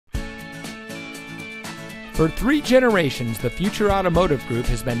For 3 generations, the Future Automotive Group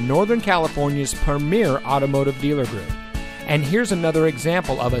has been Northern California's premier automotive dealer group. And here's another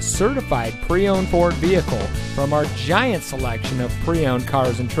example of a certified pre-owned Ford vehicle from our giant selection of pre-owned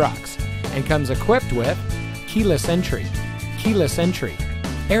cars and trucks, and comes equipped with keyless entry,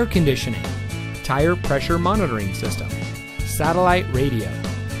 air conditioning, tire pressure monitoring system, satellite radio,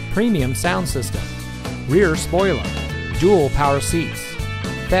 premium sound system, rear spoiler, dual power seats,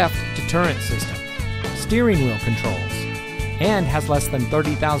 theft deterrent system, steering wheel controls, and has less than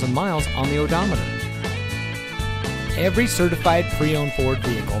 30,000 miles on the odometer. Every certified pre-owned Ford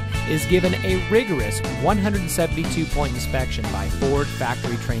vehicle is given a rigorous 172-point inspection by Ford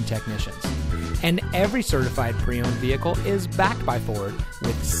factory-trained technicians. And every certified pre-owned vehicle is backed by Ford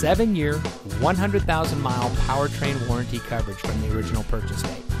with 7-year, 100,000-mile powertrain warranty coverage from the original purchase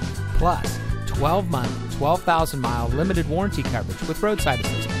date, plus 12-month, 12,000-mile limited warranty coverage with roadside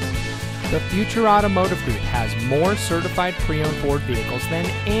assistance. The Future Automotive Group has more certified pre-owned Ford vehicles than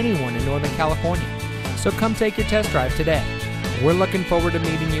anyone in Northern California. So come take your test drive today. We're looking forward to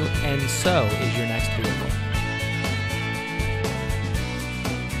meeting you, and so is your next vehicle.